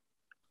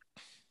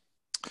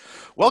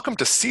Welcome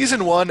to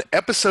Season 1,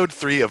 Episode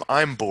 3 of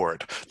I'm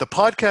Bored, the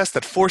podcast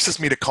that forces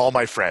me to call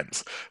my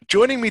friends.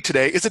 Joining me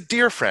today is a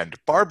dear friend,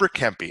 Barbara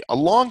Kempe, a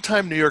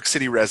longtime New York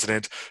City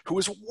resident who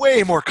is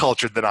way more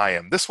cultured than I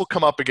am. This will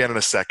come up again in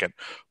a second.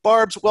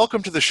 Barbs,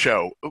 welcome to the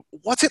show.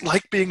 What's it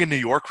like being in New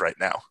York right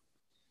now?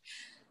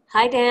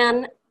 Hi,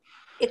 Dan.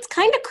 It's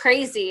kind of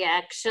crazy,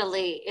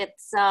 actually.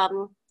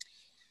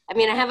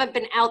 I haven't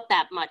been out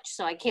that much,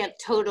 so I can't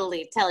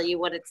totally tell you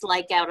what it's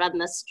like out on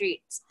the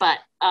streets. But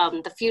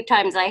the few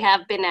times I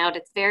have been out,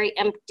 it's very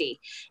empty,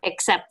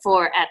 except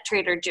for at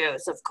Trader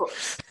Joe's, of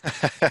course.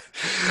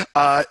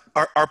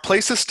 Are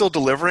places still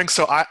delivering?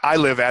 So I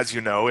live, as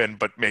you know,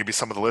 but maybe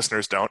some of the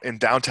listeners don't, in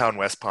downtown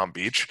West Palm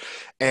Beach.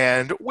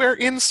 And we're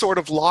in sort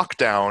of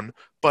lockdown,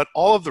 but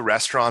all of the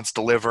restaurants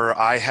deliver.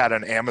 I had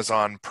an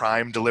Amazon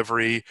Prime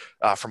delivery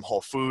from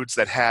Whole Foods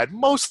that had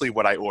mostly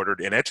what I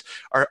ordered in it.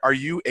 Are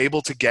you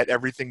able to get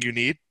everything you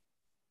need?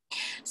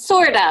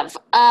 Sort of.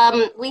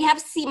 We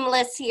have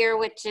Seamless here,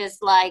 which is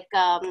like,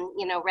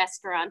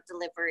 restaurant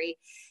delivery,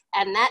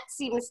 and that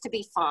seems to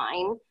be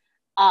fine.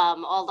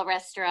 All the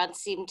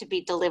restaurants seem to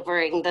be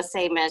delivering the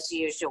same as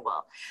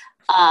usual.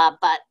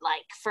 But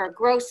like for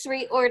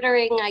grocery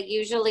ordering, I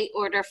usually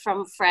order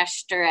from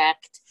Fresh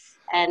Direct.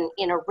 And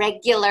on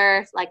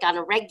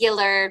a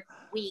regular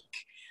week,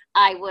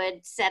 I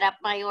would set up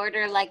my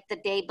order like the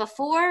day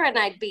before and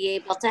I'd be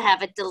able to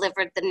have it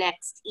delivered the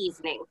next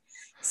evening.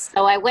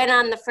 So I went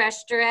on the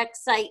Fresh Direct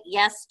site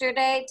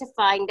yesterday to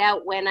find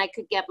out when I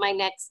could get my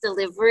next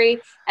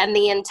delivery, and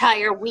the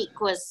entire week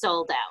was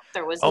sold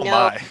out. Oh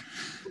my.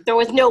 There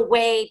was no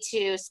way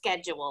to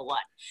schedule one.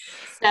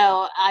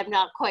 So I'm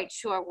not quite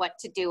sure what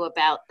to do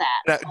about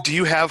that. Now, do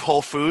you have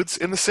Whole Foods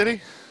in the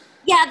city?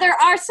 Yeah, there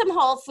are some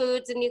Whole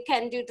Foods, and you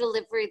can do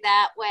delivery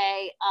that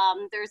way.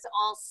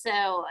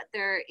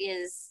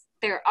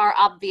 There are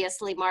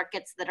obviously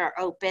markets that are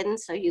open,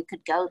 so you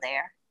could go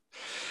there.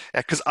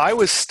 Yeah, because I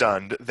was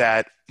stunned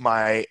that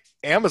my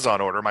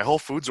Amazon order, my Whole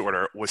Foods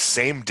order, was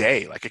same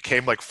day. Like it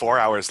came like 4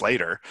 hours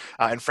later.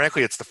 And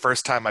frankly, it's the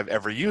first time I've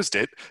ever used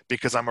it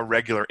because I'm a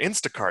regular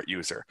Instacart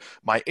user.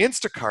 My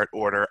Instacart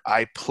order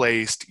I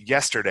placed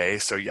yesterday.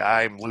 So yeah,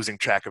 I'm losing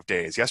track of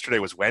days. Yesterday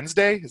was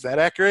Wednesday. Is that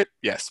accurate?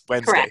 Yes,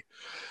 Wednesday.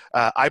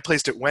 Correct. I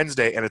placed it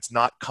Wednesday and it's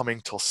not coming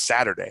till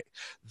Saturday.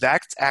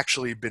 That's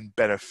actually been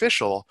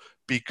beneficial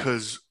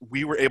because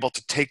we were able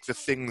to take the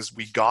things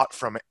we got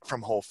from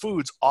Whole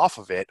Foods off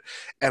of it,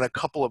 and a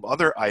couple of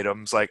other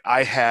items. Like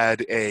I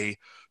had a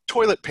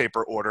toilet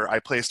paper order I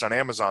placed on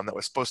Amazon that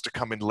was supposed to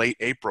come in late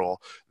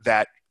April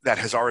that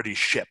has already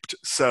shipped.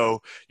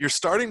 So you're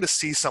starting to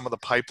see some of the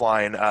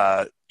pipeline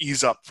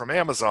ease up from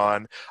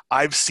Amazon.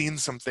 I've seen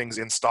some things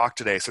in stock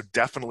today, so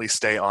definitely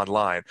stay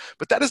online.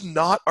 But that is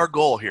not our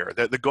goal here.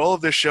 The goal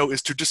of this show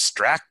is to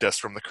distract us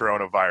from the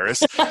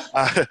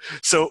coronavirus.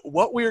 So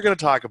what we are going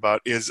to talk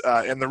about is,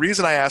 and the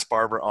reason I asked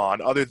Barbara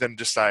on, other than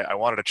just I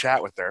wanted to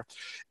chat with her,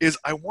 is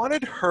I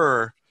wanted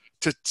her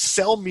to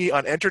sell me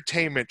on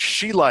entertainment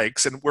she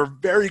likes, and we're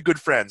very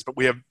good friends, but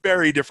we have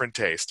very different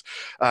taste.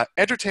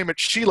 Entertainment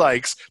she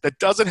likes that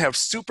doesn't have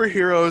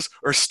superheroes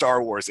or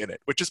Star Wars in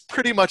it, which is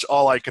pretty much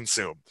all I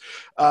consume.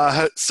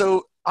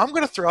 So I'm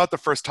going to throw out the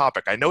first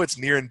topic. I know it's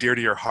near and dear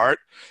to your heart,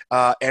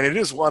 and it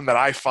is one that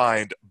I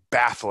find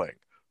baffling.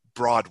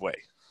 Broadway.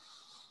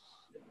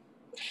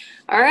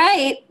 All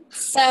right.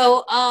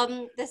 So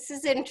this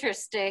is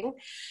interesting.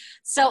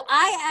 So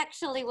I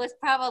actually was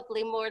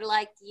probably more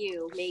like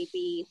you,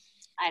 maybe,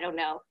 I don't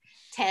know,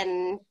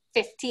 10,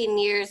 15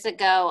 years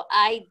ago.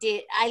 I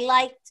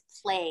liked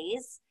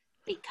plays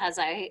because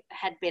I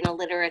had been a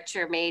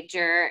literature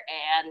major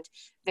and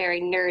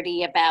very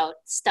nerdy about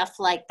stuff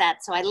like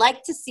that. So I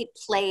liked to see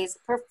plays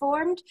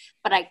performed,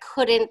 but I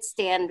couldn't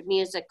stand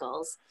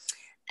musicals.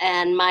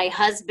 And my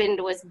husband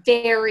was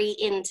very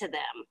into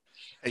them.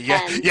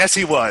 Yeah, And yes,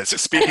 he was.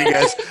 Speaking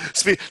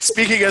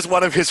as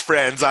one of his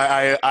friends,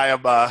 I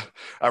am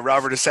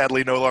Robert is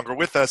sadly no longer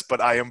with us, but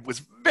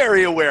was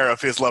very aware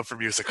of his love for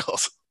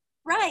musicals.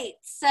 right.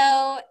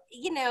 So,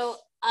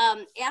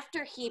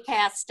 after he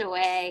passed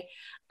away,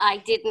 I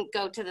didn't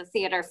go to the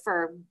theater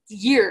for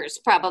years,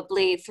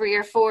 probably 3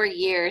 or 4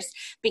 years,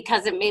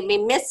 because it made me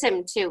miss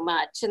him too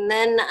much. And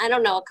then, I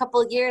don't know, a couple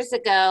of years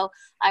ago,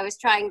 I was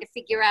trying to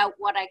figure out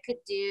what I could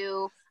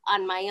do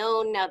on my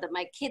own now that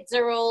my kids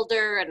are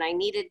older, and I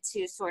needed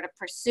to sort of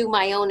pursue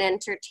my own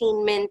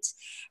entertainment.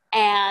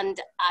 And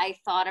I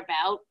thought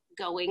about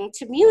going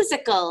to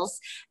musicals,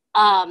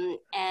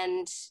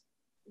 and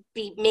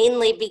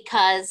mainly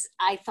because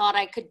I thought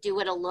I could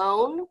do it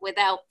alone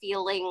without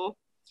feeling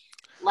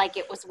like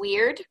it was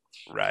weird.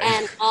 Right.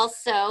 And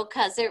also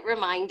because it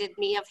reminded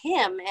me of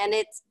him. And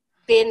it's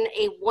been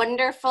a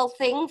wonderful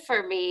thing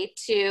for me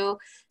to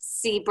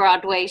see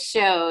Broadway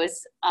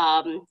shows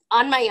on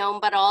my own,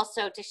 but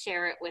also to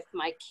share it with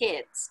my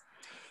kids.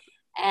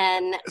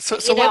 And, So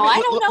I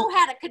don't know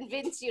how to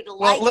convince you to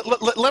well, like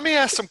it. let me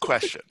ask some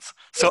questions.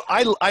 So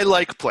I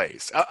like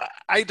plays.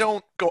 I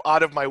don't go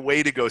out of my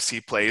way to go see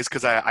plays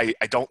because I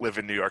don't live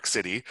in New York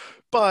City,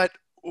 but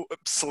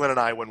Celine and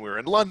I, when we were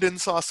in London,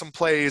 saw some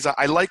plays.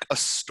 I like a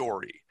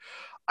story.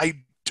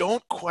 I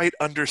don't quite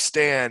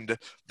understand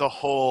the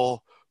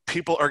whole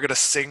people are going to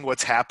sing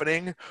what's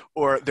happening,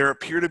 or there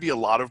appear to be a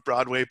lot of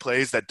Broadway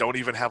plays that don't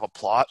even have a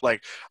plot.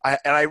 Like,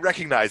 I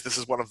recognize this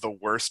is one of the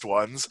worst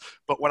ones,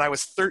 but when I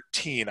was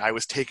 13, I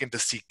was taken to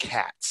see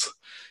Cats.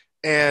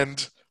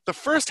 And the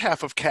first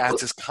half of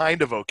Cats is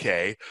kind of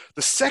okay.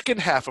 The second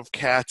half of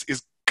Cats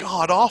is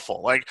god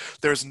awful. Like,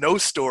 there's no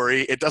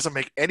story, it doesn't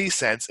make any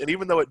sense, and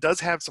even though it does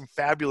have some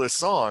fabulous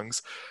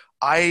songs,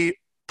 I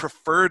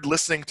preferred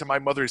listening to my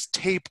mother's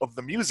tape of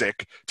the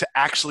music to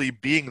actually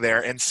being there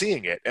and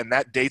seeing it. And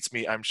that dates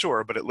me, I'm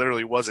sure, but it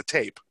literally was a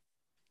tape.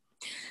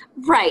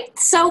 Right.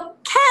 So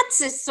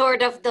Cats is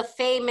sort of the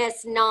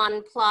famous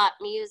non-plot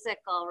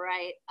musical,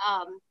 right?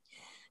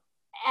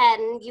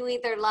 And you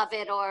either love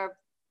it or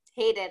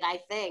hate it,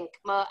 I think.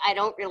 I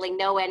don't really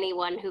know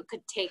anyone who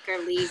could take or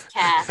leave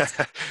Cats.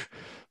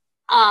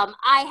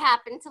 I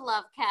happen to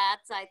love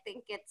Cats. I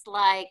think it's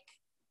like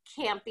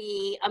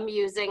campy,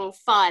 amusing,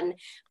 fun.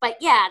 But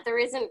yeah, there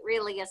isn't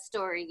really a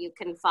story you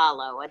can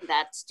follow, and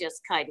that's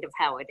just kind of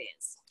how it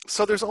is.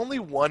 So there's only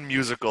one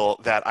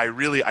musical that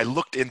I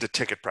looked into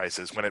ticket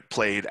prices when it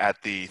played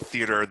at the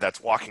theater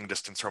that's walking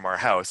distance from our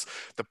house.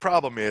 The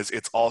problem is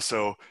it's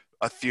also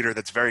a theater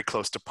that's very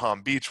close to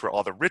Palm Beach where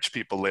all the rich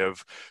people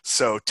live,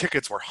 so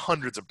tickets were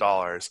hundreds of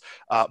dollars.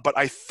 But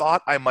I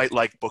thought I might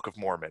like Book of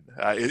Mormon.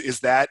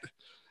 Is that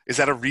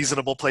a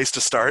reasonable place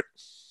to start?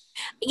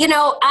 You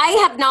know, I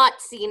have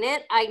not seen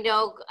it. I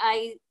know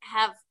I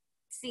have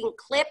seen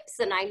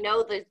clips and I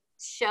know the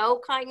show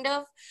kind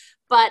of,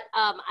 but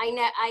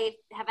I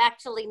have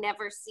actually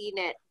never seen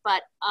it.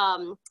 But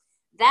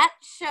that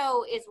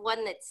show is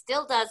one that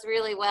still does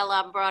really well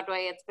on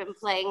Broadway. It's been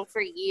playing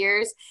for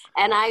years,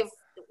 and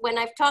when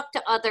I've talked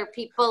to other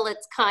people,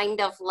 it's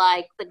kind of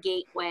like the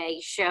gateway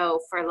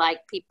show for like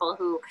people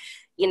who,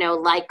 you know,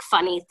 like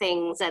funny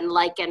things and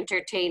like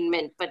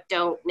entertainment, but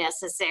don't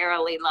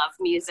necessarily love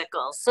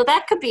musicals. So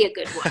that could be a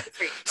good one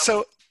for you.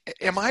 So,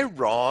 am I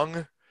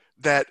wrong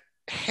that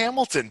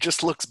Hamilton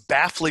just looks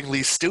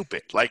bafflingly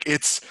stupid? Like,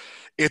 it's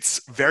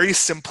very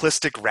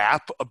simplistic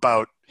rap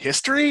about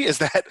history. Is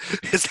that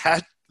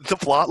the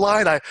plot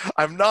line?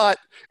 I'm not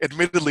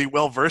admittedly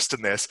well versed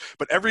in this,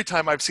 but every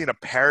time I've seen a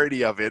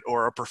parody of it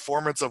or a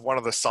performance of one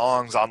of the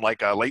songs on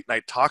like a late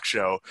night talk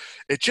show,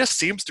 it just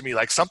seems to me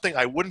like something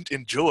I wouldn't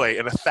enjoy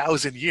in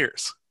 1,000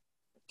 years.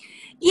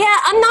 Yeah,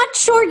 I'm not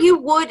sure you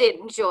would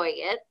enjoy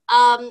it.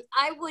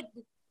 I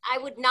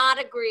would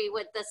not agree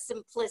with the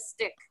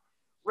simplistic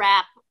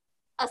rap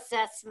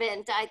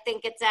assessment. I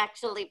think it's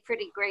actually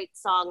pretty great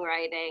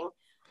songwriting.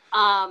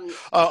 Um,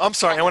 Oh, I'm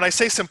sorry. And when I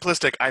say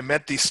simplistic, I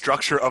meant the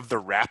structure of the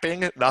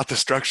rapping, not the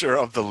structure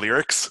of the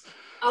lyrics.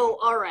 oh,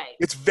 all right.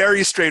 It's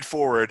very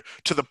straightforward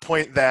to the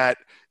point that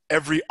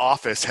every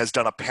office has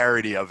done a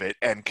parody of it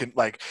and can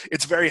like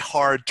it's very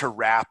hard to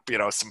rap,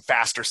 some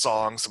faster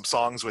songs, some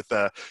songs with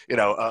a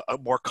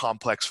more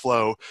complex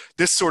flow.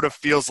 This sort of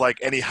feels like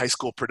any high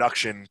school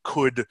production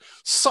could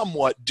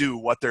somewhat do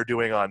what they're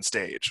doing on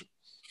stage.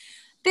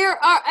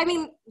 There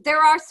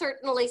are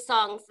certainly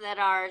songs that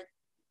are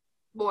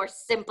more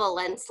simple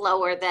and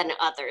slower than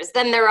others.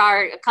 Then there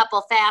are a couple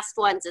fast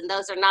ones, and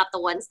those are not the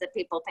ones that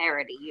people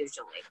parody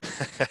usually.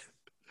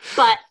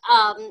 But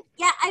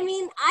yeah,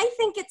 I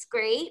think it's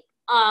great.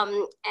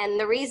 And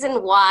the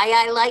reason why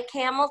I like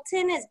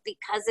Hamilton is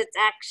because it's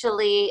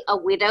actually a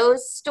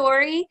widow's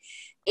story.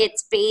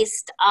 It's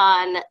based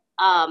on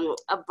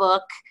a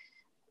book,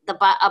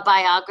 a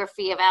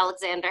biography of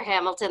Alexander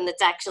Hamilton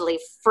that's actually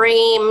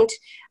framed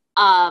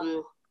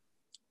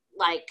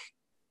like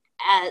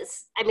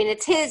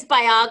it's his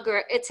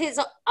biography,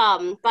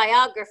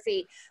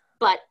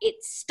 but it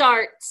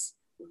starts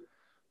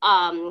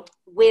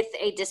with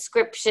a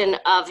description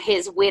of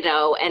his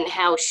widow and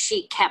how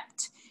she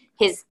kept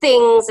his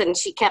things and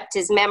she kept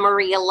his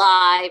memory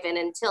alive. And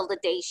until the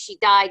day she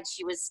died,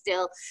 she was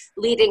still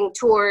leading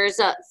tours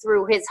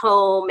through his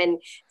home and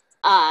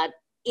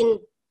in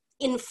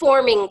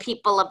informing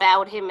people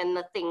about him and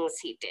the things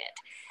he did.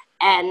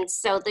 And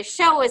so the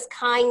show is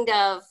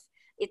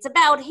it's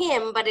about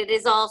him, but it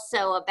is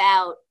also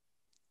about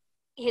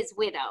his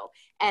widow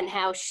and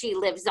how she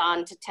lives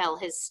on to tell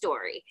his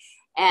story.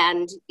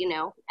 And,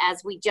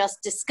 as we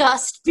just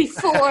discussed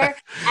before,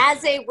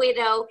 as a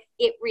widow,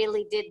 it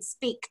really did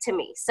speak to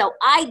me. So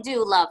I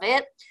do love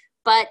it.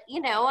 But,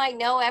 I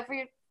know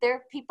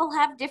people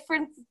have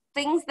different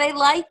things they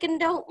like and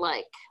don't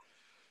like.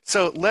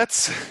 So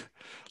let's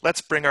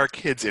bring our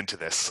kids into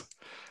this.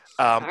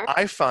 Sure.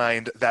 I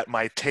find that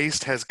my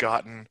taste has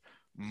gotten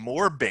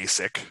more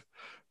basic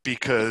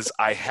because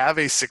I have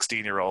a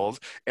 16-year-old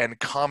and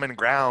common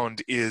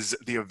ground is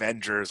the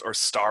Avengers or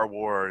Star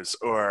Wars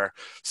or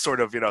sort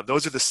of,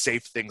 those are the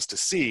safe things to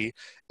see.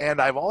 And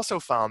I've also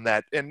found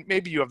that, and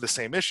maybe you have the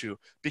same issue,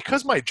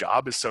 because my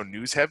job is so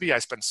news heavy, I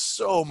spend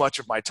so much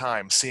of my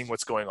time seeing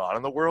what's going on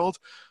in the world.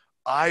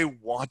 I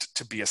want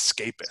to be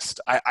escapist.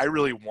 I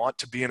really want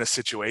to be in a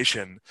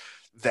situation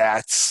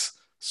that's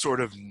sort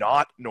of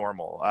not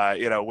normal,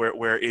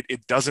 where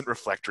it doesn't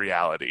reflect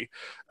reality.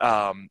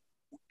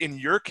 In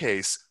your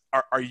case,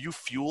 are you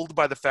fueled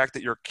by the fact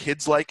that your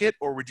kids like it,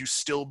 or would you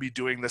still be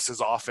doing this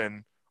as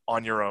often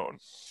on your own?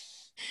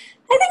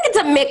 I think it's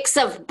a mix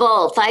of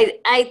both. I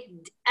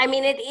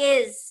mean, it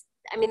is.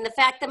 I mean, the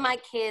fact that my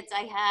kids,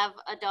 I have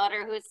a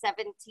daughter who is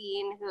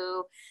 17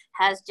 who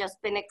has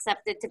just been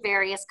accepted to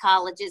various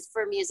colleges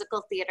for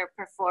musical theater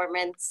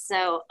performance.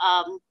 So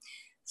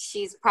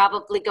she's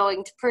probably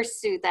going to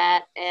pursue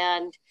that,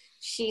 and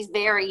she's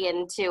very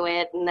into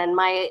it. And then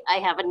I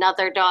have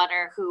another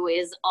daughter who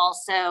is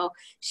also,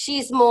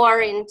 she's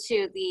more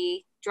into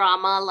the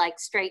drama, like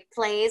straight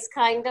plays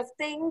kind of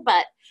thing,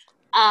 but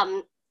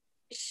um,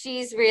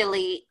 she's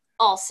really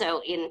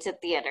also into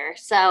theater.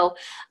 So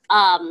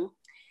um,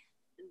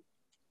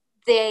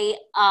 they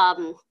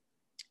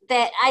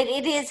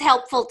it is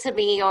helpful to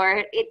me,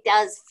 or it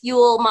does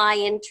fuel my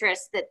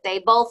interest that they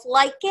both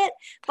like it.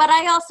 But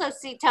I also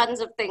see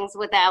tons of things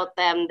without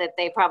them that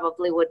they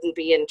probably wouldn't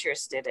be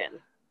interested in.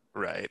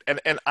 Right.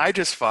 And I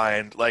just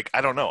find, like, I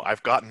don't know,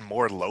 I've gotten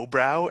more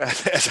lowbrow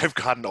as I've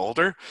gotten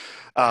older.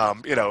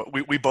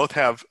 We both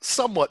have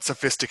somewhat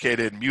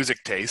sophisticated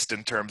music taste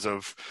in terms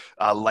of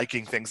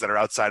liking things that are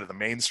outside of the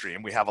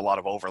mainstream. We have a lot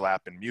of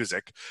overlap in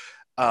music.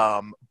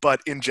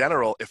 But in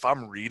general, if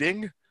I'm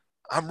reading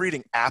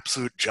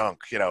absolute junk,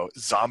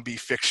 zombie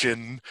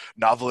fiction,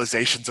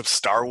 novelizations of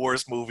Star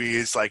Wars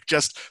movies, like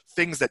just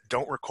things that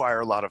don't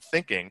require a lot of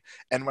thinking.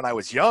 And when I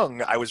was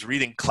young, I was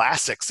reading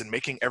classics and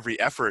making every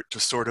effort to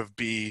sort of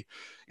be,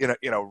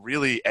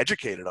 really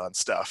educated on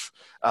stuff.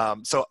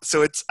 So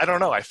it's, I don't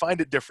know, I find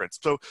it different.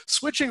 So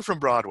switching from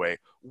Broadway,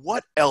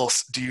 what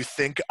else do you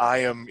think I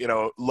am,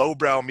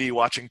 lowbrow me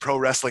watching pro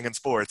wrestling and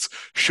sports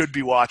should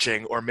be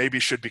watching or maybe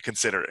should be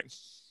considering?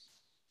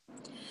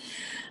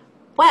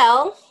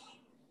 Well,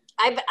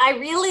 I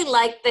really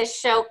like this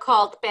show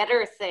called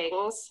Better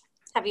Things.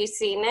 Have you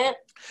seen it?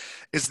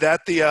 Is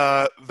that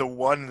the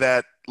one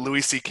that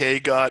Louis C.K.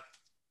 got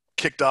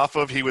kicked off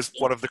of? He was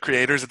one of the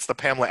creators. It's the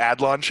Pamela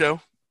Adlon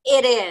show.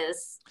 It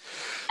is,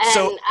 and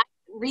So I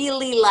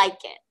really like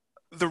it.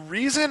 the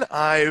reason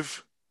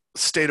I've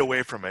stayed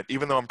away from it,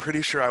 even though I'm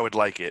pretty sure I would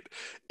like it,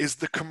 is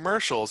the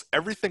commercials.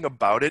 Everything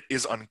about it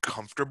is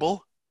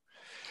uncomfortable,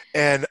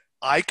 and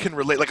I can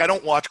relate. Like, I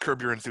don't watch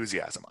Curb Your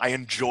Enthusiasm. I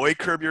enjoy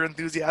Curb Your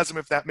Enthusiasm,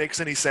 if that makes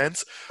any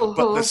sense.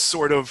 But the Hmm.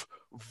 sort of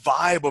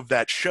vibe of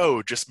that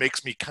show just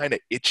makes me kind of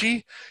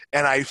itchy.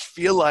 And I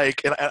feel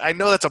like, and I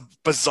know that's a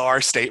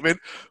bizarre statement,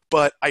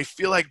 but I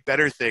feel like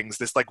Better Things,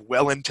 this like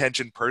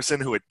well-intentioned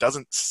person who it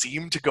doesn't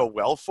seem to go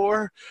well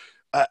for,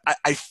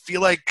 I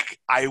feel like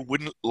I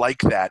wouldn't like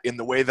that in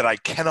the way that I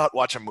cannot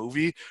watch a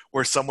movie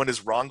where someone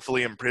is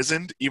wrongfully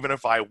imprisoned, even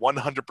if I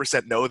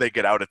 100% know they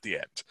get out at the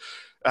end.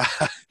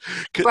 Uh,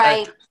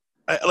 Right.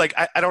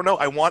 I don't know.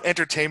 I want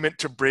entertainment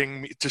to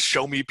bring me to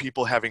show me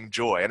people having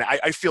joy, and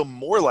I feel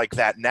more like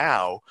that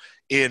now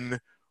in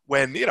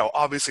when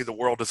obviously the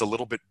world is a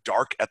little bit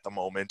dark at the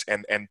moment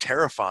and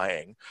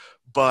terrifying,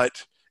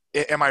 but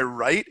am I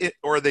right?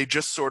 Or are they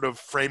just sort of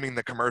framing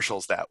the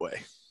commercials that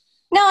way?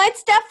 No,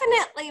 it's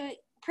definitely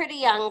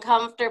pretty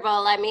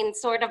uncomfortable. I mean,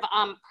 sort of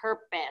on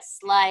purpose.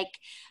 Like,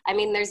 I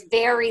mean, there's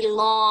very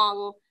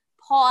long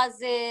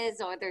pauses,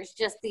 or there's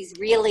just these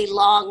really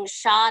long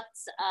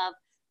shots of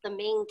the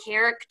main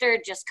character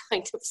just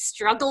kind of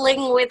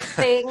struggling with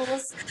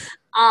things.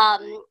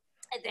 Um,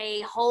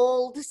 they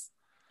hold,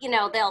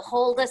 they'll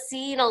hold a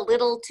scene a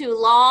little too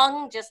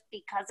long just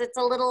because it's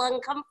a little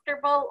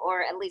uncomfortable,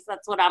 or at least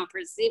that's what I'm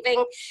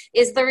perceiving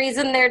is the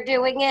reason they're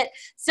doing it.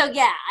 So,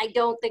 yeah, I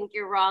don't think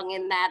you're wrong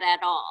in that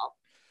at all.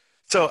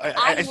 So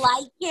I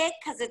like it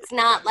because it's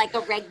not like a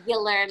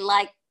regular,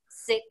 like,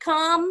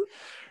 sitcom.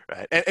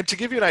 right, and to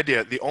give you an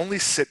idea, the only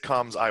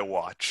sitcoms I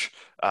watch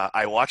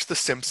The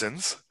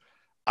Simpsons,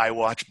 I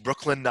watch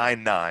Brooklyn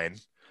Nine Nine,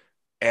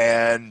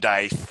 and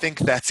I think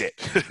that's it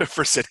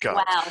for sitcoms.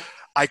 Wow.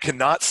 I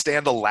cannot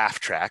stand a laugh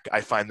track.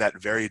 I find that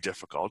very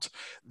difficult.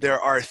 There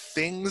are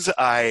things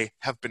I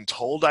have been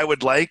told I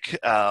would like.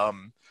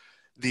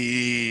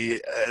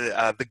 The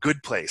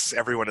Good Place.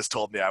 Everyone has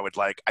told me I would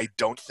like. I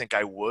don't think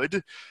I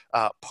would.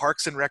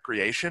 Parks and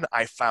Recreation.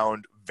 I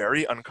found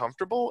very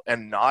uncomfortable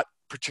and not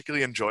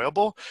particularly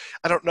enjoyable.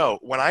 I don't know.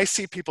 When I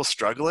see people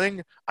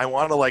struggling, I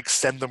want to like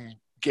send them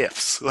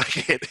gifts.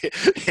 Like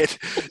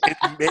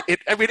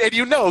I mean,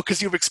 and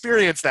because you've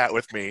experienced that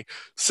with me.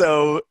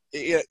 So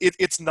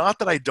it's not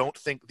that I don't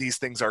think these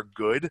things are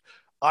good.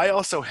 I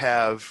also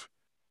have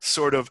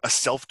sort of a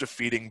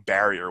self-defeating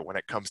barrier when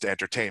it comes to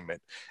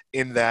entertainment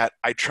in that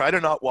I try to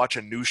not watch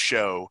a new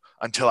show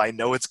until I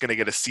know it's going to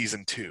get a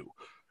season two.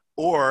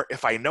 Or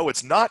if I know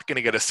it's not going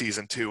to get a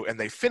season two and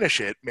they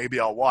finish it, maybe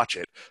I'll watch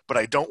it. But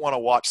I don't want to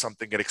watch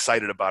something, get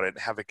excited about it, and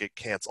have it get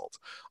canceled.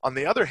 On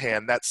the other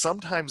hand, that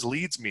sometimes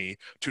leads me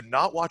to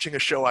not watching a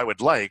show I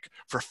would like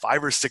for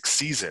 5 or 6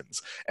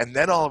 seasons. And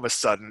then all of a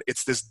sudden,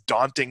 it's this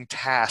daunting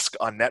task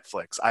on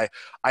Netflix. I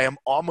am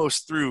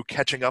almost through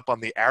catching up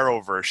on the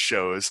Arrowverse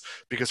shows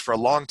because for a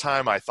long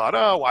time I thought,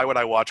 oh, why would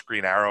I watch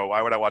Green Arrow?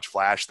 Why would I watch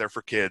Flash? They're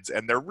for kids.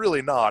 And they're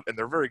really not, and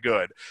they're very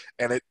good.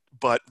 And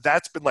but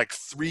that's been like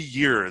 3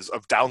 years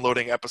of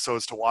downloading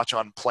episodes to watch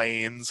on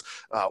planes,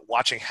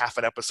 watching half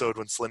an episode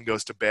when Slim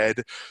goes to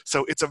bed.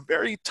 So it's a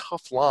very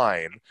tough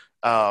line.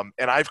 And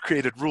I've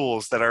created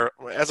rules that are,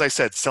 as I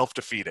said,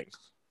 self-defeating.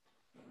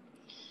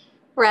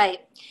 Right.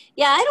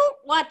 Yeah, I don't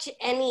watch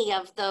any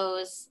of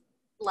those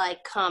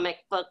like comic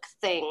book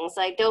things.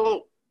 I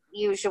don't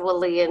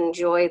usually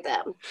enjoy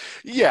them.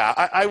 Yeah,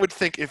 I would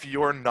think if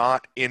you're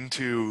not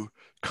into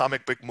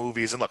comic book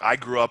movies, and look, I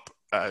grew up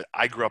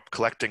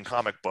collecting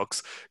comic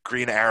books.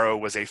 Green Arrow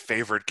was a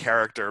favored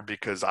character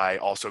because I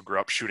also grew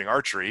up shooting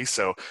archery,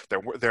 so there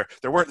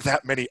weren't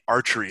that many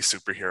archery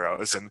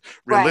superheroes. And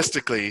Right.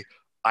 realistically,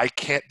 I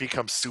can't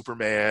become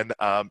Superman.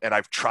 And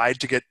I've tried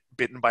to get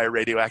bitten by a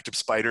radioactive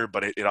spider,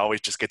 but it always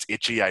just gets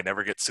itchy. I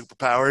never get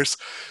superpowers.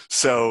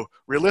 So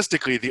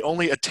realistically, the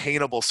only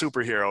attainable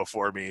superhero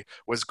for me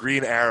was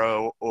Green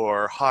Arrow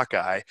or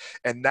Hawkeye.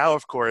 And now,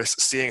 of course,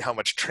 seeing how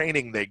much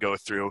training they go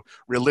through,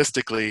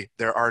 realistically,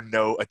 there are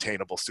no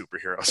attainable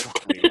superheroes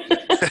for me.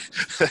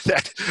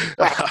 that,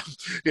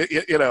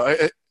 Right. you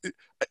know,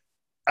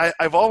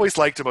 I've always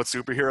liked about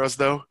superheroes,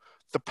 though,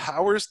 the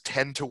powers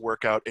tend to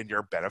work out in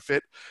your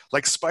benefit.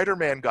 Like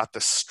Spider-Man got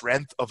the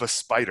strength of a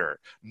spider,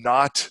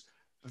 not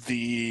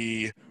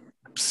the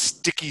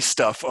sticky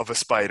stuff of a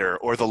spider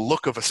or the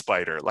look of a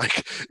spider.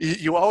 Like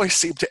you always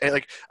seem to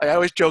like. I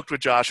always joked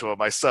with Joshua,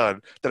 my son,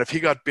 that if he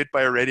got bit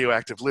by a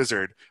radioactive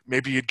lizard,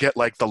 maybe you'd get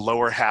like the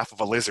lower half of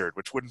a lizard,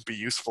 which wouldn't be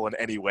useful in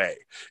any way.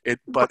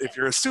 But if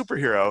you're a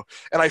superhero,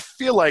 and I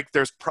feel like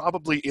there's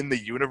probably in the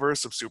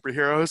universe of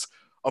superheroes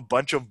a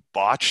bunch of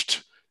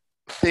botched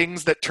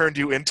things that turned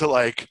you into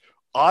like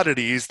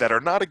oddities that are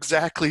not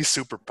exactly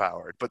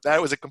superpowered. But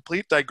that was a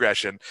complete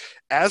digression.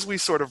 As we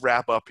sort of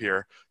wrap up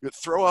here,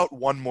 throw out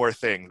one more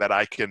thing that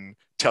I can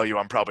tell you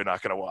I'm probably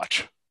not going to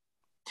watch.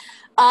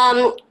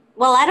 Um,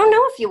 well, I don't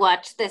know if you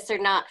watched this or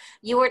not.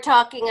 You were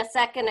talking a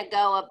second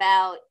ago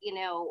about,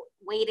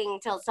 waiting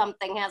till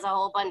something has a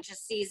whole bunch of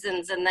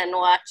seasons and then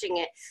watching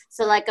it.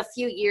 So, like a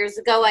few years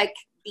ago, I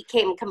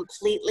became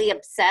completely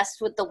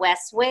obsessed with The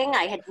West Wing.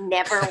 I had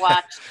never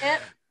watched it.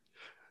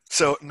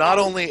 So not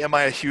And only am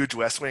I a huge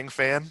West Wing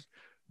fan,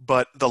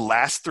 but the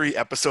last three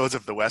episodes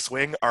of The West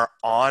Wing are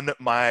on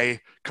my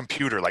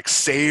computer, like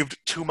saved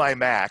to my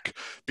Mac,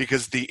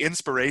 because the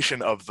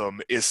inspiration of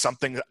them is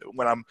something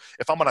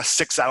if I'm on a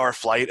 6 hour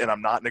flight and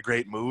I'm not in a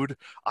great mood,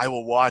 I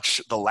will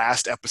watch the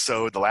last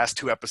episode, the last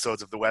two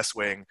episodes of The West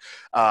Wing,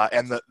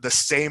 and the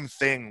same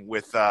thing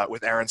with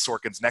Aaron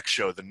Sorkin's next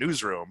show, The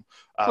Newsroom,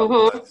 mhm.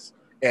 was.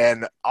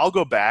 And I'll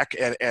go back,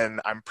 and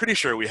I'm pretty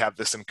sure we have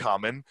this in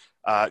common.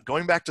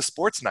 Going back to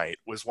Sports Night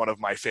was one of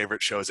my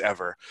favorite shows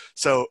ever.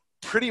 So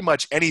pretty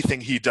much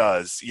anything he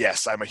does,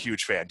 yes, I'm a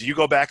huge fan. Do you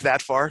go back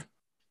that far?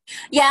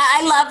 Yeah,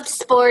 I loved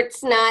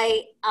Sports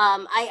Night.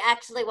 I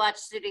actually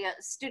watched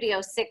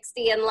Studio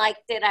 60 and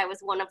liked it. I was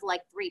one of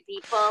like three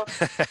people.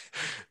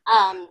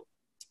 Um,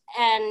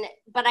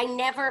 but I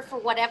never, for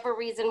whatever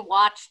reason,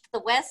 watched The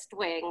West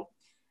Wing.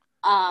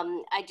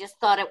 I just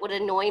thought it would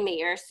annoy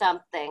me or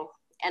something.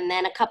 And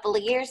then a couple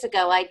of years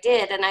ago, I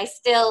did, and I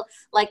still,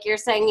 like you're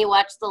saying, you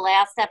watched the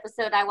last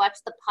episode. I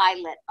watched the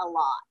pilot a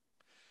lot.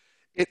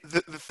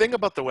 The thing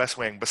about The West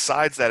Wing,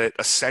 besides that it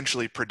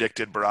essentially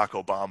predicted Barack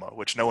Obama,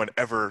 which no one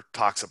ever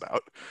talks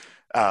about,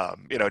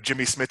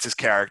 Jimmy Smits'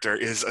 character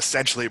is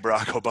essentially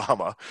Barack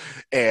Obama,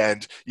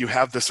 and you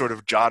have the sort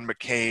of John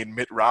McCain,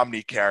 Mitt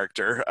Romney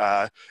character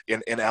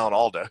in Alan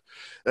Alda.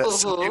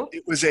 So Mm-hmm.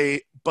 it was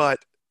but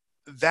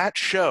that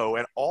show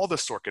and all the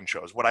Sorkin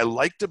shows, what I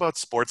liked about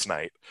Sports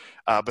Night,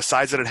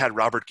 besides that it had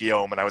Robert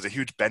Guillaume, and I was a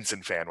huge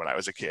Benson fan when I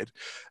was a kid,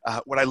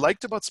 what I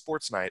liked about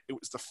Sports Night, it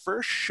was the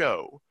first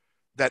show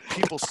that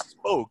people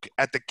spoke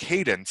at the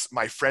cadence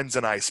my friends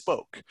and I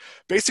spoke.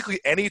 Basically,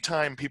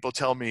 anytime people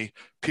tell me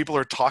people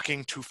are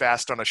talking too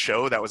fast on a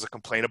show, that was a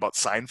complaint about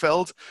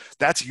Seinfeld,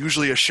 that's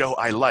usually a show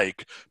I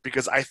like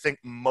because I think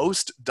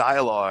most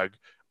dialogue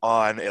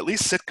on at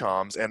least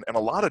sitcoms and a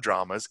lot of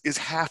dramas is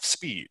half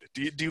speed.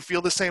 Do you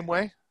feel the same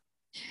way?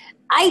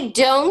 I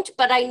don't,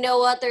 but I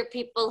know other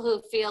people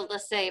who feel the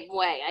same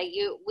way.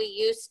 We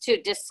used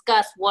to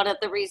discuss one of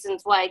the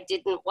reasons why I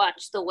didn't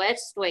watch The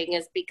West Wing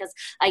is because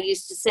I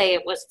used to say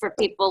it was for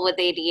people with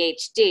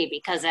ADHD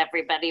because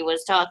everybody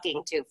was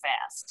talking too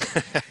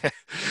fast.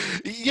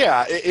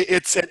 Yeah,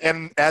 it's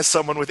and as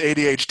someone with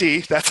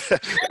ADHD,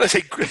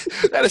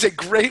 that is a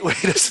great way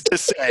to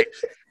say.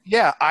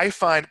 Yeah, I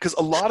find because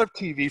a lot of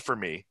TV for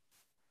me,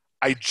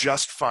 I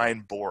just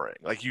find boring.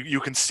 Like you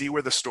can see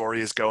where the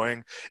story is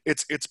going.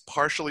 It's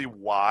partially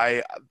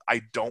why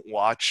I don't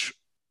watch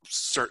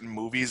certain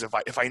movies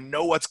if I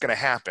know what's going to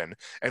happen,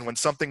 and when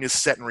something is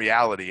set in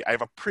reality, I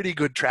have a pretty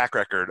good track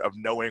record of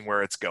knowing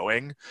where it's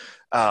going.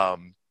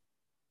 Um,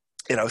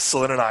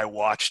 Celine and I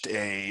watched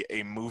a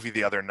movie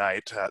the other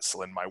night.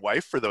 Celine, my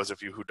wife, for those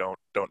of you who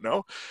don't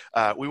know,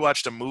 we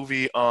watched a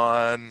movie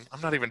on,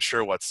 I'm not even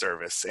sure what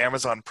service,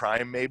 Amazon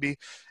Prime maybe,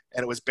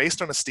 and it was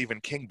based on a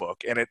Stephen King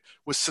book, and it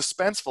was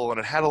suspenseful and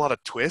it had a lot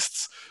of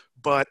twists.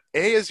 But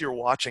as you're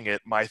watching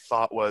it, my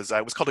thought was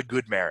it was called A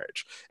Good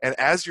Marriage, and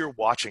as you're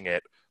watching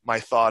it, my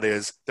thought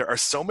is there are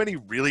so many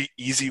really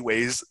easy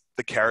ways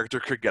the character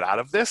could get out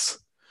of this.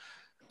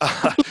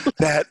 uh,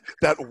 that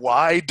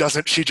why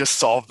doesn't she just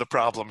solve the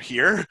problem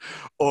here?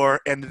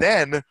 Or and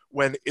then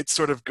when it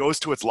sort of goes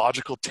to its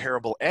logical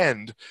terrible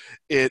end,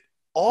 it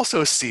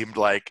also seemed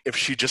like if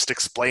she just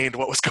explained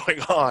what was going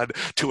on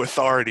to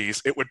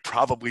authorities, it would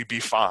probably be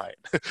fine.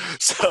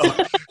 So,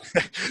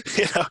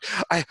 you know,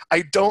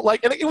 I don't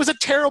like, and it was a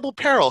terrible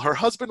peril. Her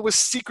husband was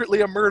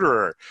secretly a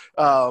murderer,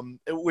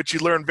 which you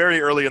learn very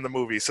early in the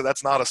movie, so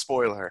that's not a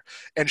spoiler.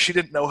 And she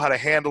didn't know how to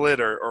handle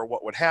it or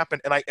what would happen.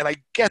 And I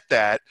get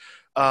that.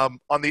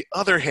 On the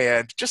other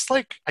hand, just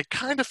like I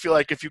kind of feel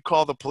like if you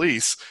call the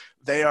police,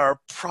 they are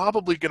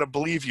probably going to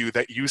believe you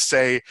that you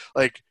say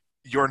like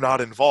you're not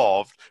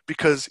involved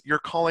because you're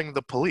calling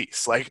the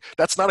police. Like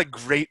that's not a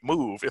great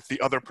move if the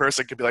other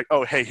person can be like,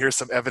 "Oh, hey, here's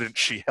some evidence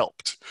she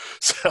helped."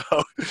 So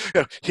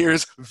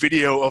here's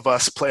video of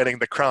us planning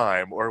the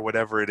crime or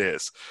whatever it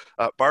is.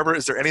 Barbara,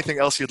 is there anything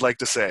else you'd like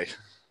to say?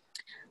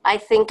 I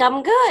think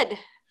I'm good.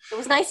 It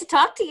was nice to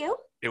talk to you.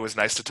 It was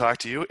nice to talk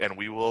to you, and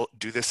we will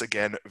do this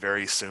again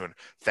very soon.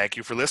 Thank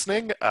you for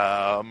listening.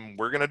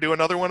 We're going to do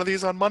another one of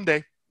these on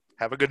Monday.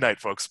 Have a good night,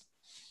 folks.